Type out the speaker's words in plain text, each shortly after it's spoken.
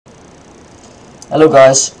Hello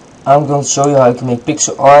guys, I'm going to show you how you can make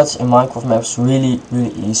pixel art in Minecraft maps really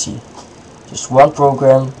easy. Just one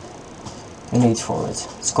program you need for it.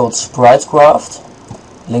 It's called MineCraft.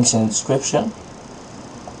 Links in the description.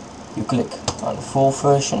 You click on the full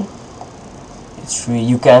version. It's free.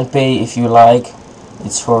 You can pay if you like.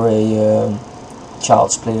 It's for a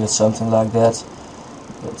child's play or something like that.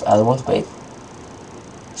 But I don't want to pay.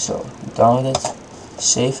 So you download it,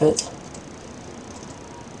 save it.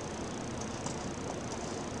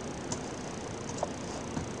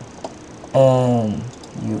 And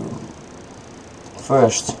you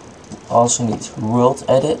first also need world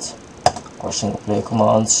edit or single player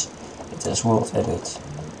commands. It has world edit.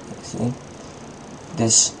 See?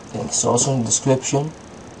 This link is also in the description.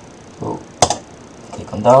 So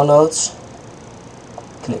click on downloads,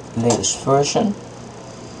 click latest version.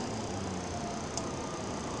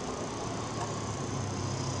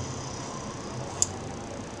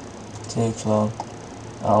 Takes long.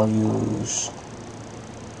 I'll use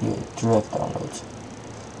here, direct download.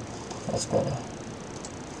 That's better.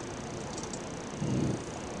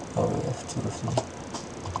 Oh, we have two of them.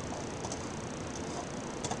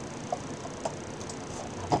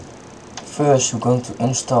 First, we're going to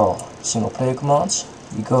install single player commands.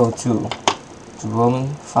 You go to the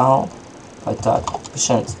roaming file by type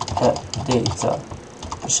 %data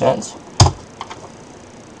 %.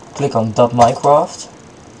 Click on .minecraft.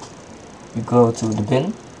 You go to the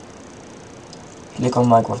bin. Click on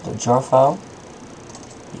minecraft.jar file.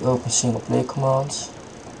 You open single player commands.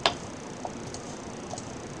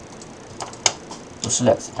 You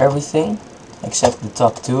select everything except the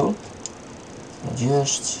top two. And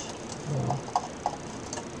just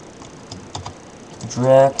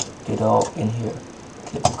drag it all in here.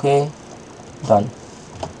 Click OK. Done.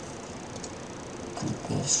 Click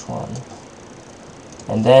this one.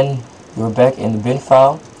 And then you're back in the bin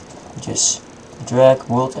file. Just drag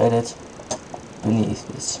world edit beneath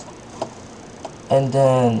this, and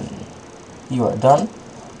then you are done.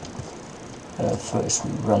 First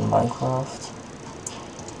we run Minecraft.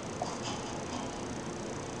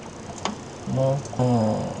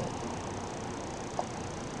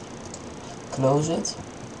 Close it.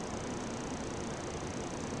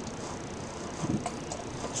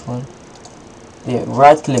 This one. Yeah,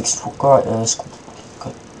 right click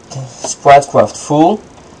SpriteCraft full.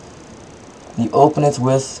 You open it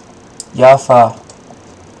with Java.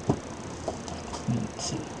 Let's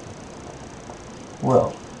see.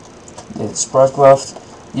 Well, the SpriteCraft,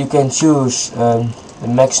 you can choose the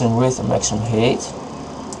maximum width and maximum height.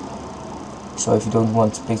 So if you don't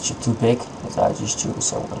want the picture too big, but I just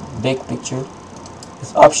choose a big picture.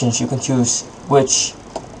 With options, you can choose which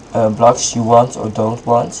blocks you want or don't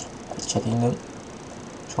want. Just checking them.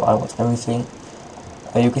 So I want everything.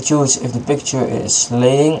 You can choose if the picture is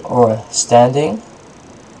laying or standing.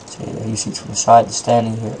 So you see it from the side, it's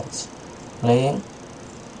standing here, it's laying.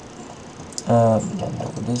 Then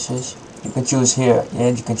what this is. You can choose here,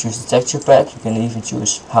 you can choose the texture pack. You can even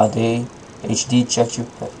choose HD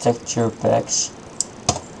texture packs.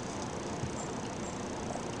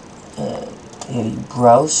 Here you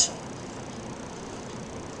browse.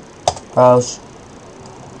 And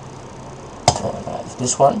I have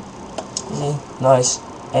this one. See, nice,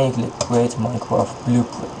 and you click create Minecraft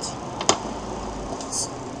blueprint.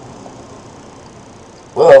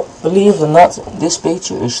 Well, believe it or not, this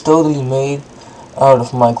picture is totally made out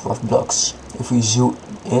of Minecraft blocks. If we zoom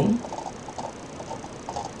in,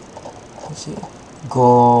 let's see,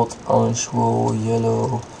 gold, orange wool,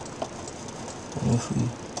 yellow, and if we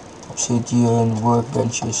obsidian,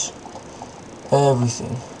 workbenches,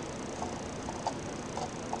 everything.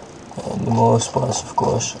 And the most parts, of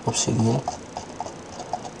course, obsidian.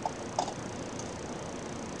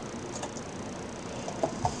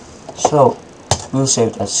 So we'll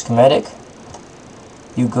save it as schematic.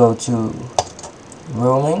 You go to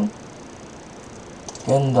roaming,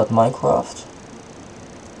 again .minecraft.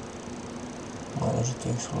 Why does it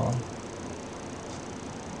take so long?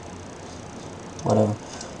 Whatever.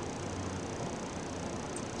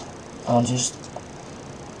 I'll just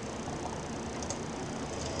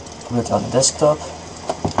put it on the desktop,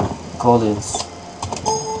 call it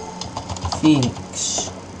Phoenix,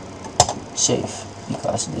 save,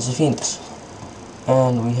 because it is a Phoenix,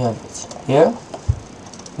 and we have it here.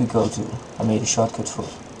 We go to, I made a shortcut for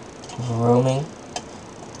roaming,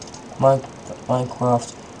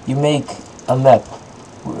 Minecraft. You make a map,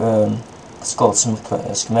 it's called some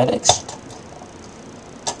schematics.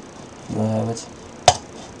 You have it,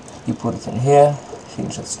 you put it in here,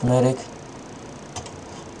 Phoenix schematic.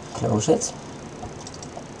 Close it.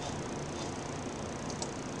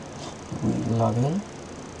 We log in.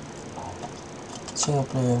 single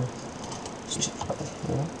player. Just right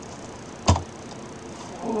here.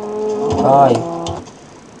 Hi.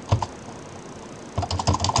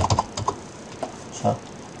 So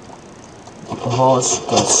a horse,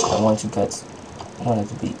 because I want it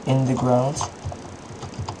to be in the ground.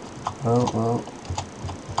 Whoa.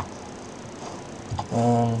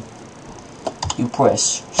 And you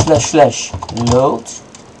press / load,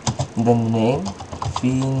 and then the name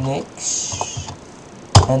Phoenix.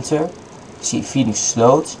 Enter. See, Phoenix is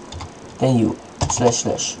load. Then you /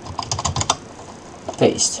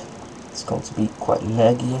 paste. It's going to be quite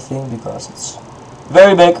laggy, I think, because it's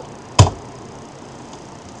very big.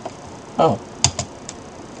 Oh,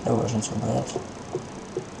 that wasn't so bad.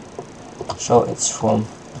 So it's from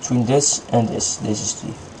between this and this. This is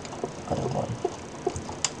the other one.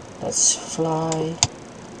 Let's fly.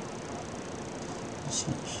 Let's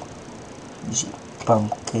see. Easy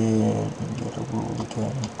pumpkin. And get a wool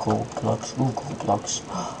again. Gold blocks. Ooh, gold blocks.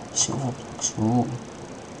 Silver blocks. Ooh.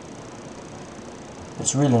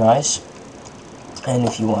 It's really nice. And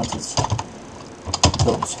if you want it,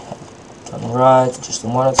 don't have it done right, just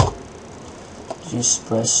don't want it, just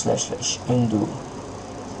press / undo.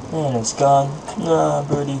 And it's gone. Nah,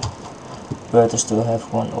 birdie. But I still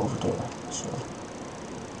have one over there. So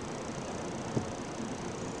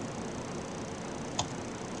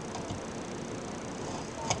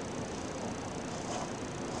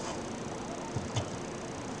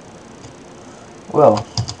well,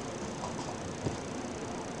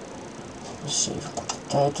 let's see if I got the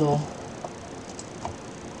title.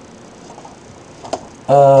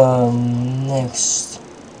 Next.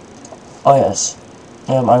 Oh yes.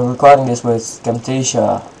 I'm recording this with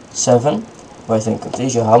Camtasia 7. But I think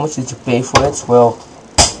Camtasia, how much did you pay for it? Well,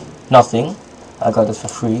 nothing. I got it for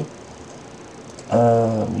free.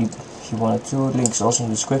 If you wanted to, links also in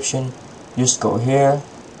the description. Just go here,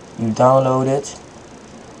 you download it,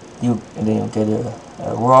 and then you get a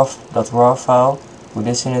 .raw file. With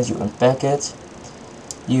this in it, you unpack it.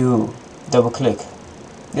 You double click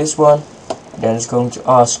this one. Then it's going to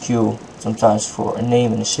ask you sometimes for a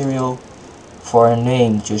name and a serial. For a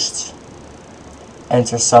name, just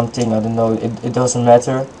enter something, I don't know, it doesn't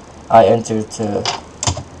matter. I entered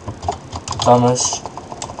Thomas,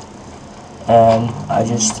 and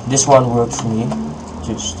this one worked for me.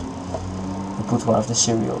 Just put one of the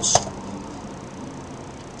serials.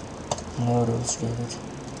 No, don't save it.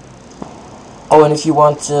 Oh, and if you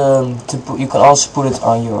want you can also put it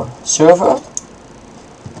on your server.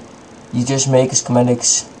 You just make a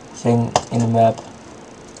schematics thing in the map,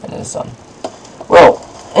 and it's done. Well,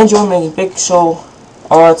 enjoy making pixel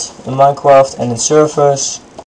art in Minecraft and in servers.